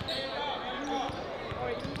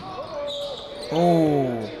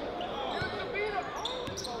 Oh.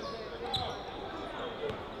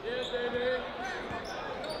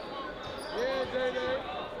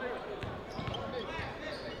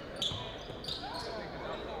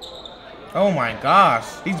 Oh my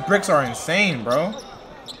gosh. These bricks are insane, bro.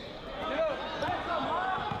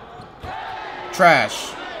 Trash.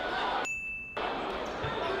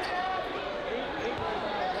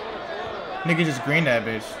 Nigga just greened that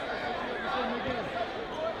bitch.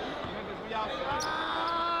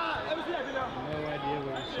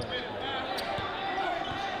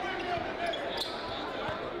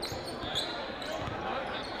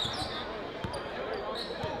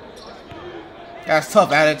 That's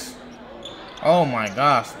tough, Alex. Oh my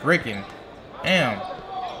gosh, freaking. Damn.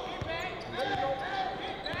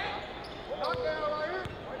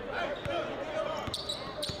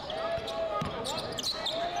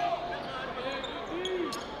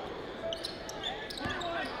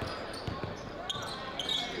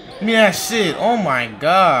 Yeah, shit. Oh my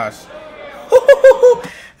gosh.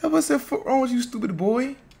 That was what's wrong with you, stupid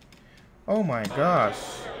boy? Oh my gosh.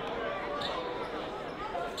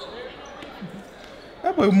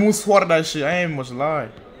 That boy moon swatted that shit. I ain't much lie.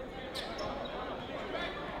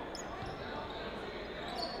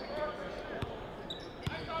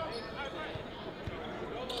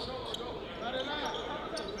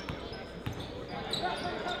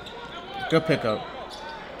 Good pickup.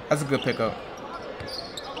 That's a good pickup.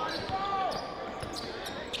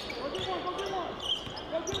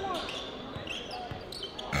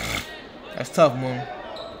 That's tough, Moon.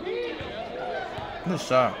 Good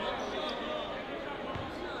shot.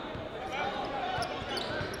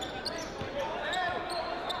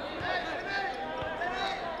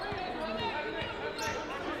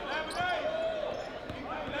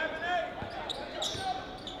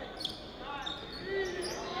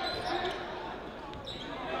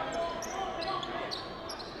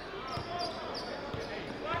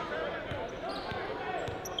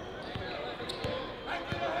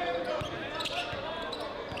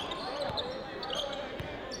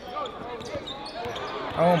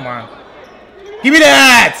 Oh my. Give me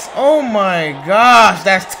that! Oh my gosh,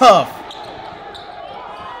 that's tough.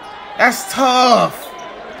 That's tough.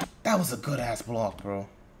 That was a good ass block, bro.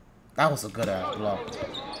 That was a good ass block.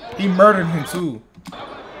 He murdered him too.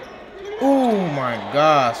 Oh my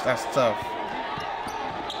gosh, that's tough.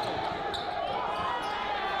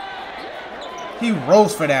 He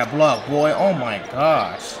rose for that block, boy. Oh my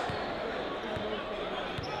gosh.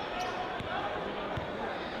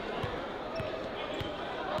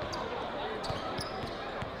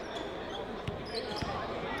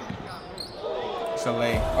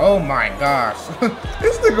 Oh my gosh.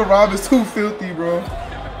 This nigga Rob is too filthy, bro.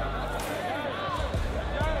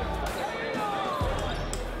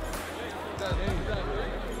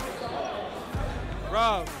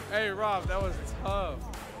 Rob, hey Rob, that was tough.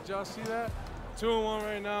 Did y'all see that? 2-1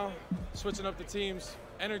 right now. Switching up the teams.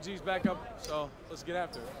 Energy's back up, so let's get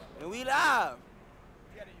after it. And we live.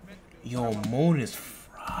 Yo, Moon is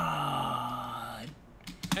fried.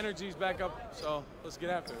 Energy's back up, so let's get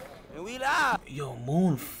after it. And we live. Yo,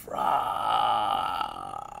 Moon fried.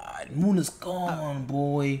 Moon is gone,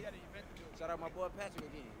 boy. Shout out my boy Patrick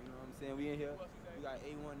again. You know what I'm saying? We in here. We got A1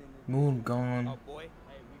 in there. Moon gone. Oh boy.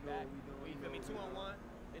 Hey, we back. We feel me 2-on-1.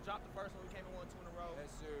 They dropped the first one. We came in 1-2 in a row. Yes,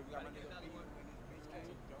 sir. We got my nigga B.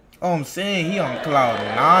 Oh, I'm saying he on cloud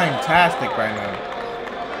 9-tastic right now.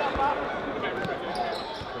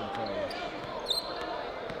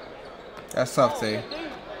 That's tough, Tay.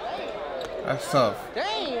 That's tough.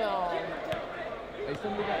 Damn.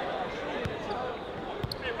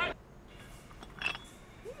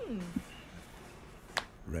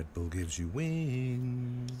 Red Bull gives you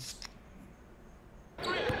wings. I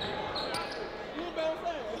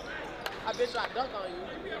bet you I dunk on you.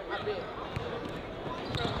 I bet.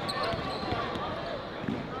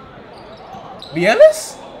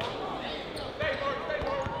 Bielis?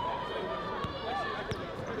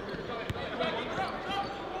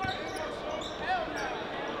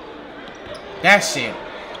 That shit.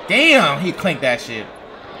 Damn, he clinked that shit.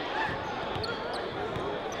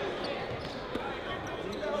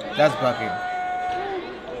 That's bucket.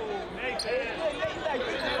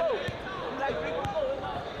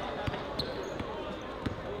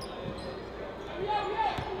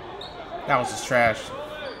 That was just trash.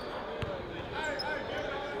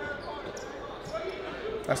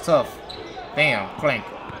 That's tough. Damn, clink.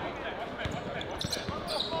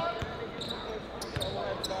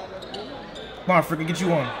 Come on, freaking get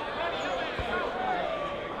you on.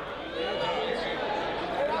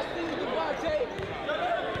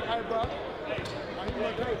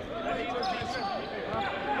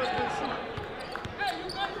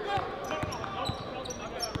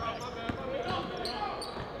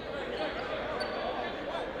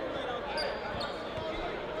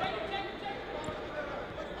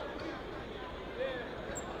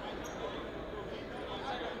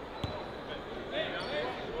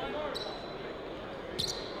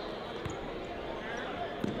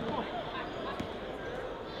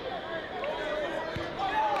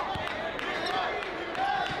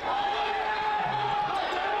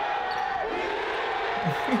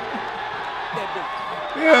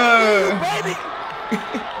 Yeah. Baby.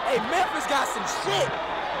 Hey, Memphis got some shit.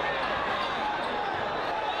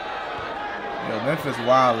 Yo, Memphis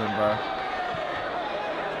wildin', bro.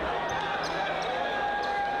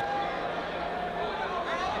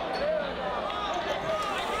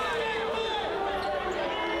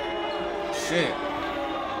 Shit.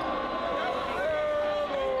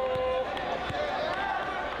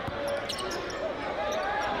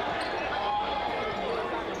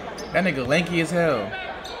 That nigga lanky as hell.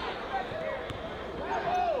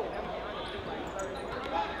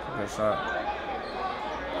 Good shot.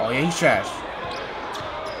 Oh yeah, he's trash.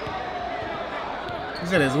 He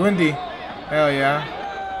said it's windy. Hell yeah.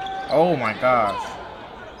 Oh my gosh.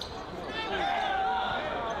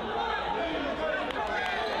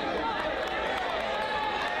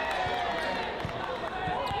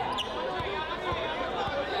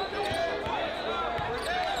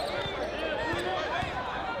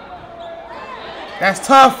 That's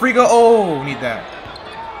tough, Frigo. Oh, need that.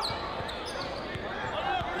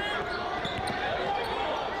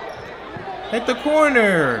 Hit the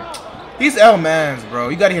corner. These L-mans, bro.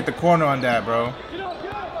 You gotta hit the corner on that, bro.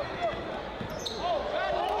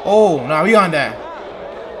 Oh, nah, we on that.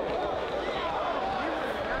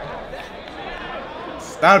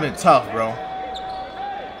 That'd have been tough, bro.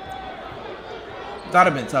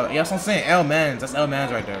 That'd have been tough. Yeah, that's what I'm saying. L-mans. That's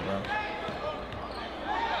L-mans right there, bro.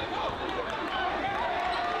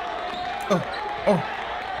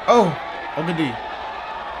 Oh, good D.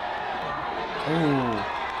 Oh.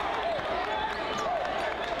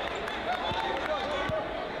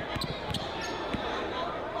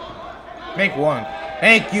 Make one.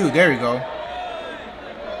 Thank you. There we go.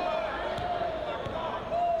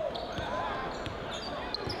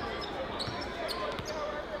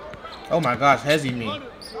 Oh my gosh, hezzy me.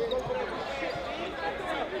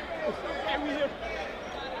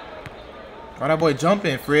 Why that boy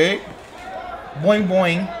jumping, Frig? Boing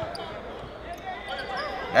boing.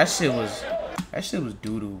 That shit was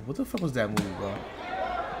doo-doo. What the fuck was that move, bro?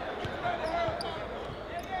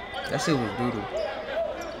 That shit was doo-doo.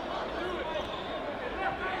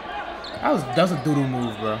 That was a doo-doo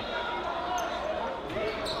move, bro.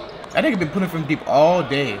 That nigga been putting from deep all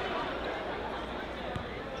day.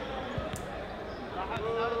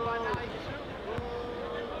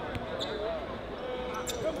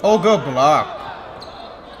 Oh, good block.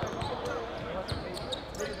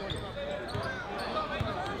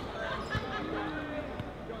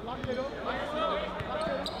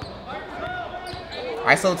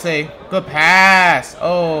 Isote, good pass.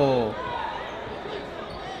 Oh,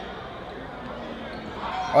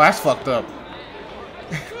 that's fucked up.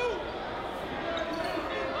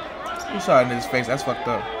 He shot in his face. That's fucked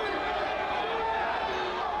up.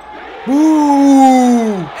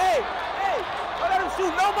 Woo!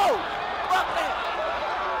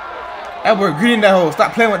 That boy greening that hole.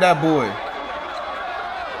 Stop playing with that boy.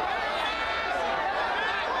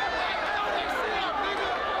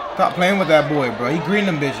 Stop playing with that boy, bro. He green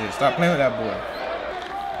them bitches. Stop playing with that boy.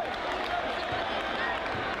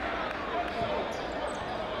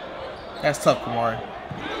 That's tough, Kamari.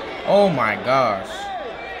 Oh my gosh.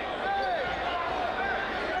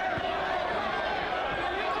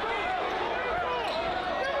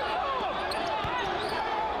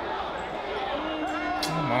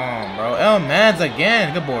 Come on, bro. L-Mans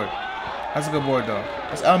again. Good board. That's a good board, though.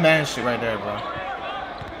 That's L-Man shit right there, bro.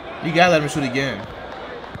 You gotta let him shoot again.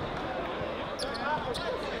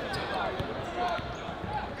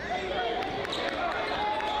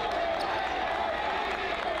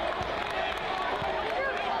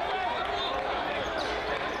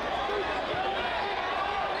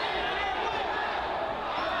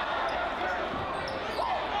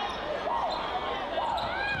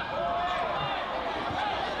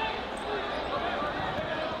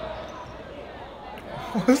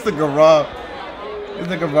 What's the garage? This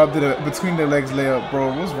nigga Rob did a between the legs layup,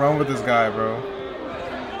 bro. What's wrong with this guy, bro?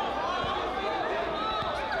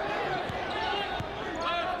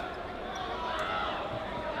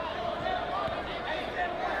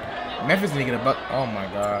 Memphis need to get a buck. Oh my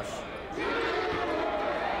gosh.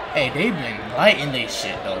 Hey, they've been lighting this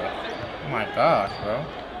shit though. Oh my gosh, bro.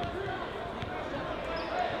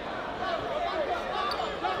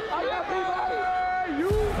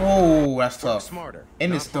 Oh, that's tough. Smarter, in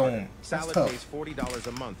this dome. Salad That's pays $40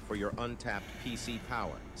 a month for your untapped PC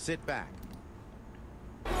power. Sit back.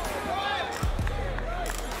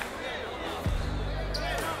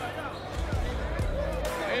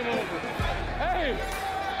 Hey!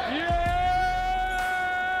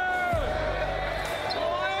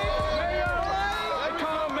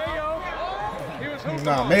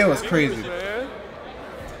 Nah, Mayo is crazy.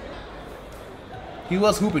 He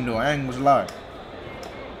was hooping though, I ain't gonna lie.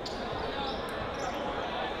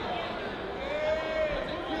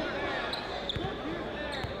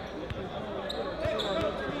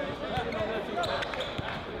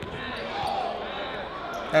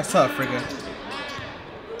 That's tough, Frigga.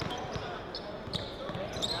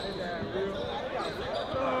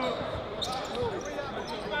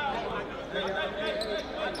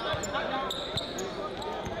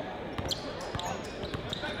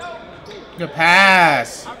 Good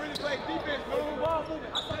pass.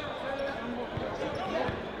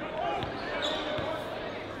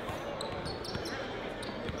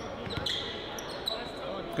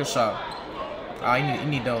 Good shot. Ah, you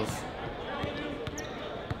need those.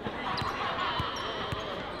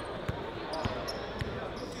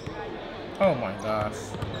 Oh my gosh.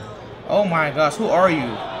 Oh my gosh, who are you?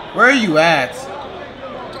 Where are you at?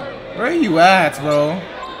 Where are you at, bro?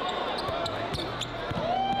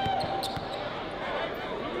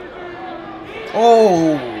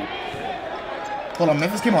 Oh. Hold on,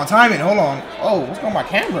 Memphis came on timing. Hold on. Oh, what's going on my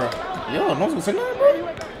camera? Yo, no one's sitting there,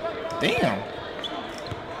 bro? Damn.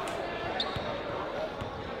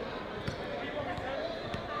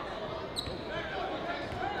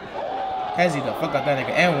 Hezzy the fuck out that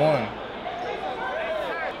nigga. And one.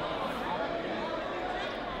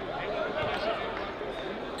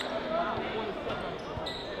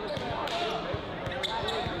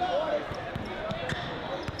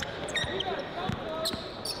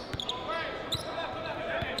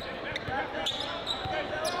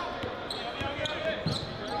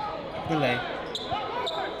 Good lay.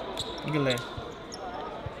 Good lay.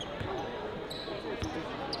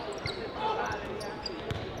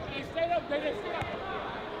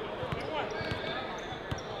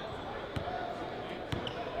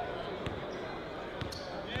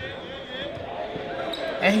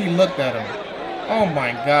 And he looked at him. Oh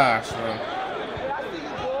my gosh, bro.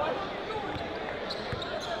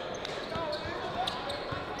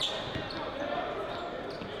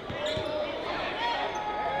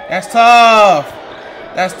 That's tough.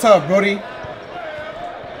 That's tough, Brody.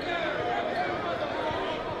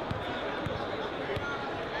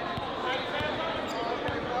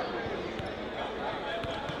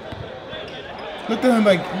 Look at him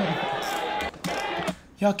like,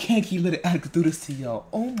 y'all can't keep letting Alex do this to y'all.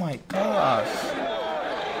 Oh my gosh.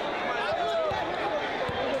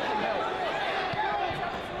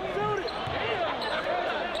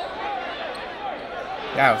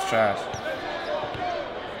 That was trash.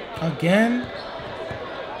 Again?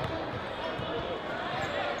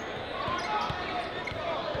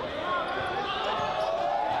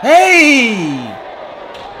 Hey!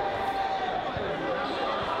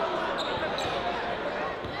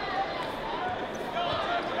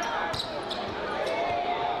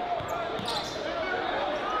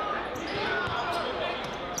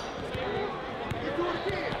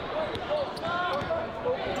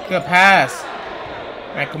 Good pass.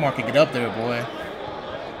 Man, come on, kick it up there, boy.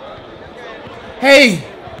 Hey!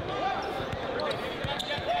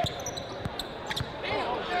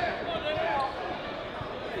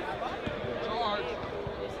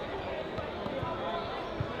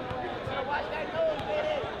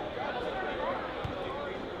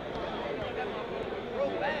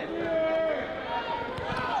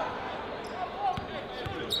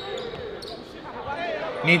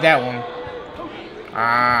 Need that one.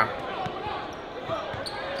 Ah.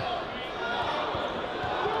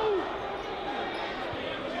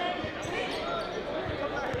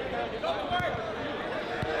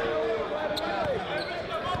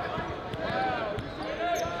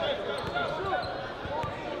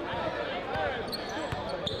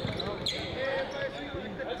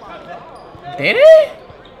 Did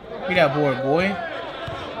it? Be that board, boy.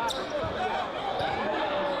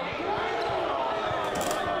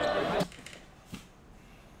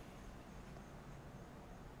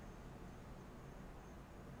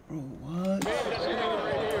 Bro, what?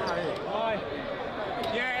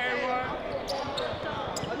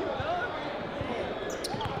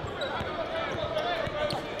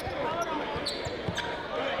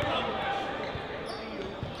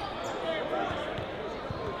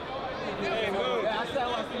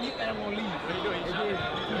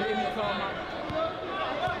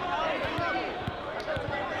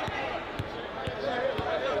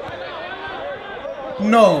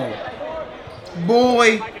 No.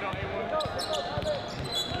 Boy.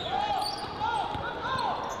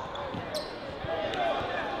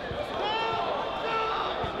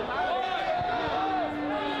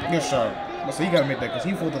 Good shot. So you gotta make that because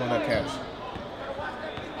he folded on that catch.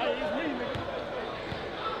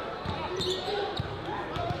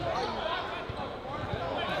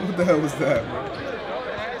 What the hell was that, bro?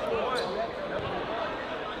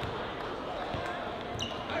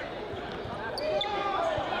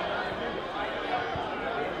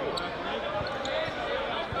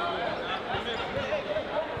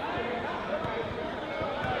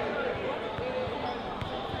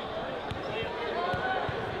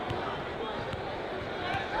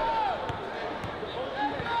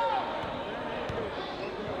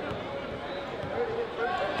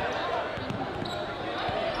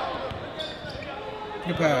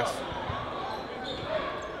 Good pass.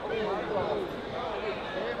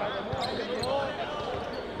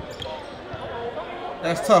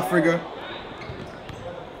 That's tough, Frigga.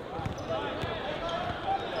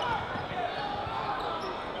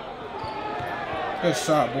 Good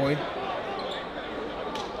shot, boy.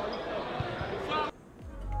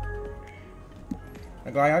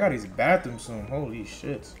 I got his bathroom soon. Holy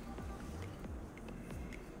shit.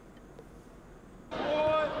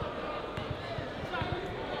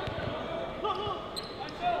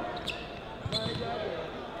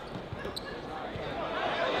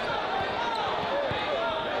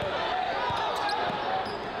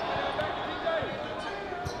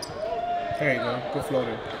 There you go. Good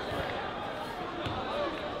floater.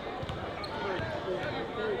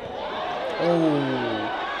 Oh.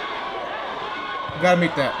 Gotta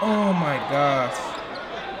make that. Oh my gosh.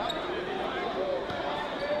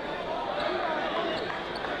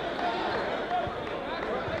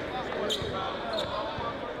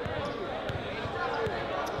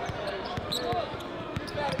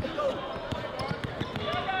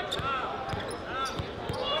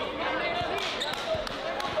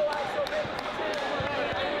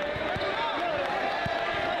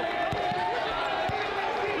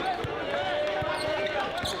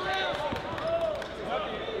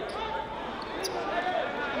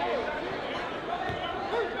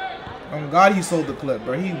 Oh God, he sold the clip,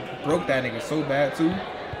 bro. He broke that nigga so bad too.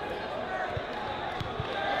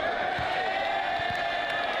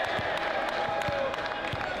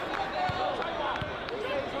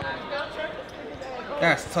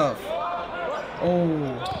 That's tough.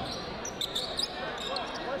 Oh.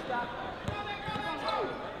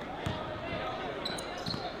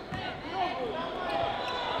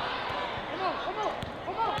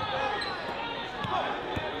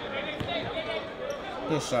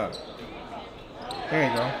 Good shot. There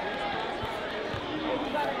you go.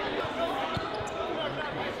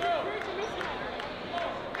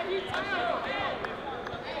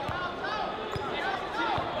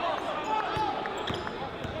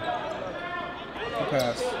 Good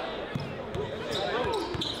pass.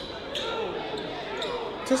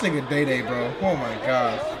 This nigga Day, bro. Oh my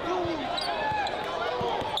gosh.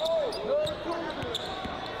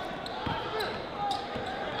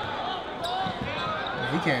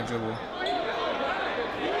 He can't dribble.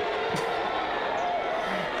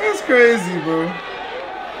 That's crazy, bro.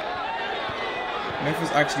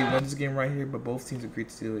 Memphis actually won this game right here, but both teams agreed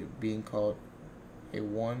to it being called a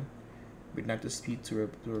 1. But not to speed to a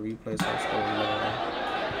replay, so it's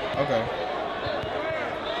over. Okay.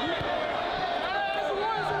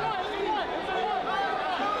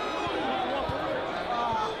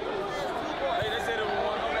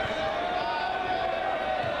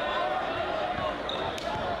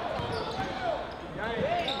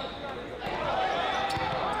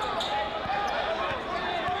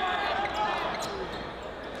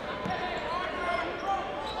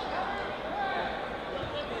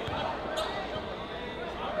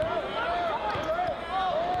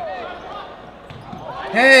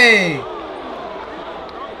 Hey!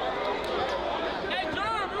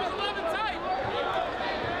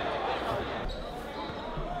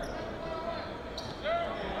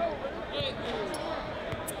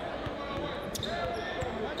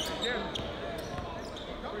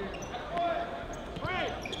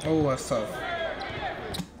 Oh, that's tough.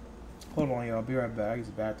 Hold on, y'all. Be right back. I use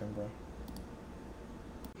the bathroom, bro.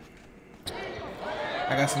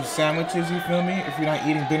 I got some sandwiches, you feel me? If you're not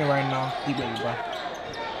eating dinner right now, eat with me, bro.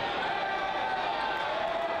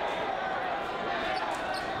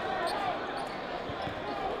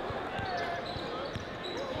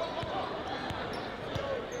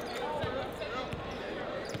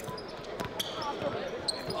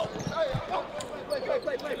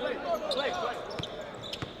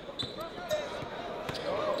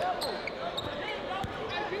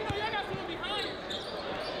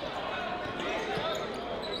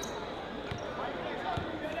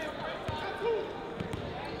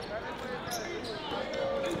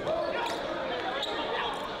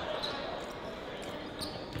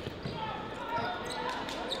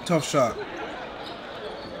 Tough shot.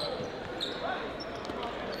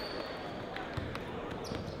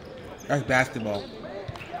 That's basketball.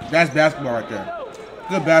 That's basketball right there.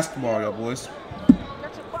 Good basketball, y'all boys.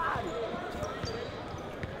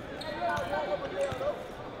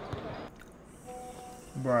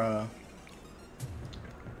 Bruh.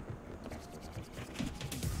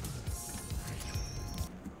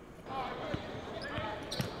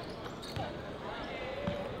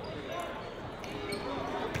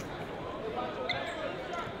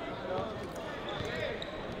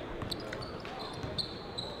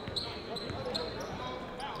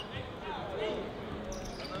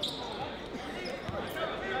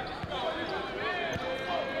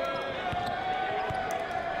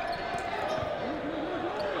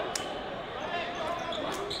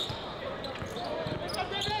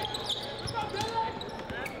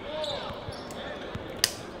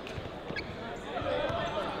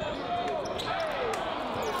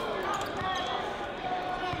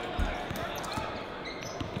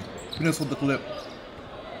 Venus with the clip.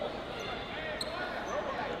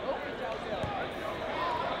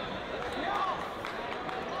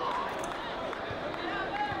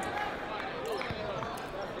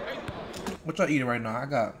 What y'all eating right now? I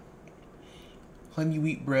got honey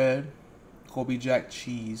wheat bread, Colby Jack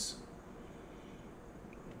cheese.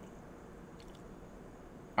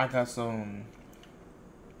 I got some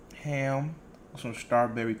ham, some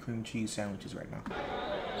strawberry cream cheese sandwiches right now.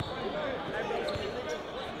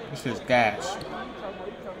 This is gas.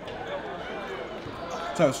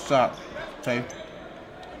 Toast shop, okay.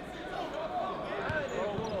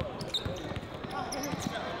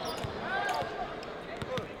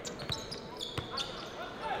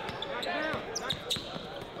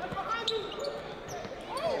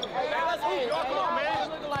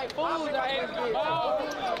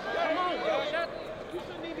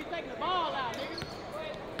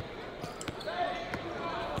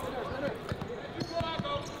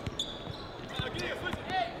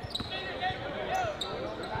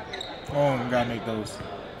 Oh, we gotta make those.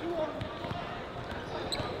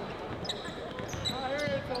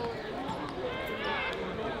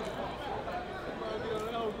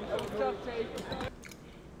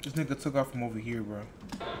 This nigga took off from over here, bro.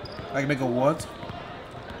 Like, nigga, what?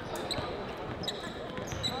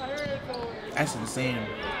 That's insane.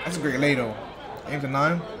 That's a great lay, though. Aim to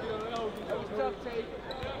 9.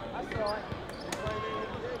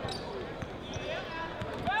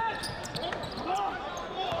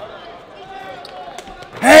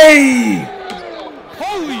 Hey!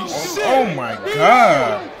 Holy shit! Oh my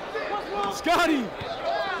god! Scotty!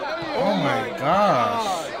 Oh my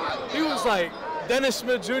gosh! He was like Dennis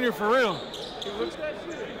Smith Jr. for real. He looks that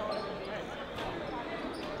shit.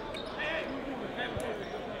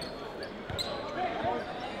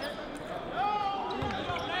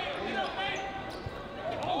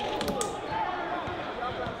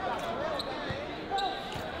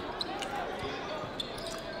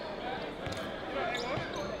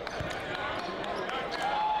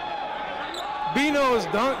 Bino's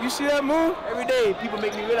dunk. You see that move? Every day, people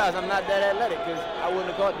make me realize I'm not that athletic because I wouldn't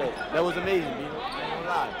have caught that. That was amazing, Bino. I ain't gonna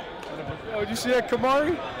lie. Oh, did you see that,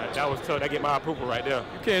 Kamari? That was tough. That get my approval right there.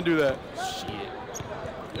 You can't do that. Shit.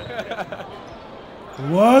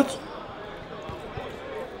 What?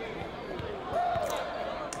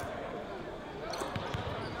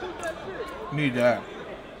 Need that.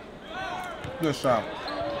 Good shot.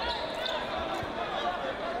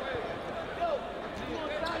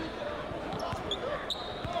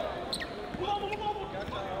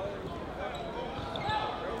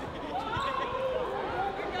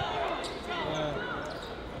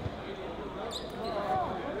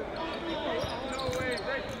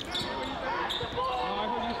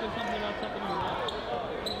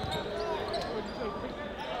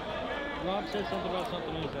 Rob said something about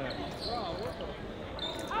something in his ass.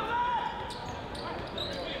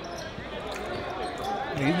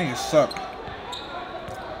 Yeah, these niggas suck.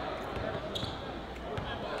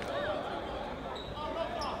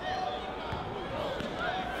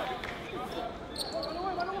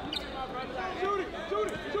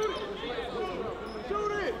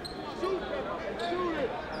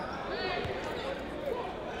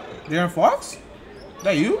 Darren Fox?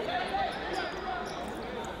 That you?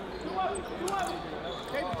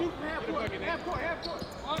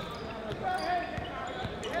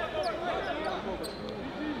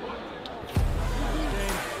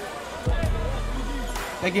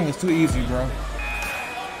 That game is too easy, bro.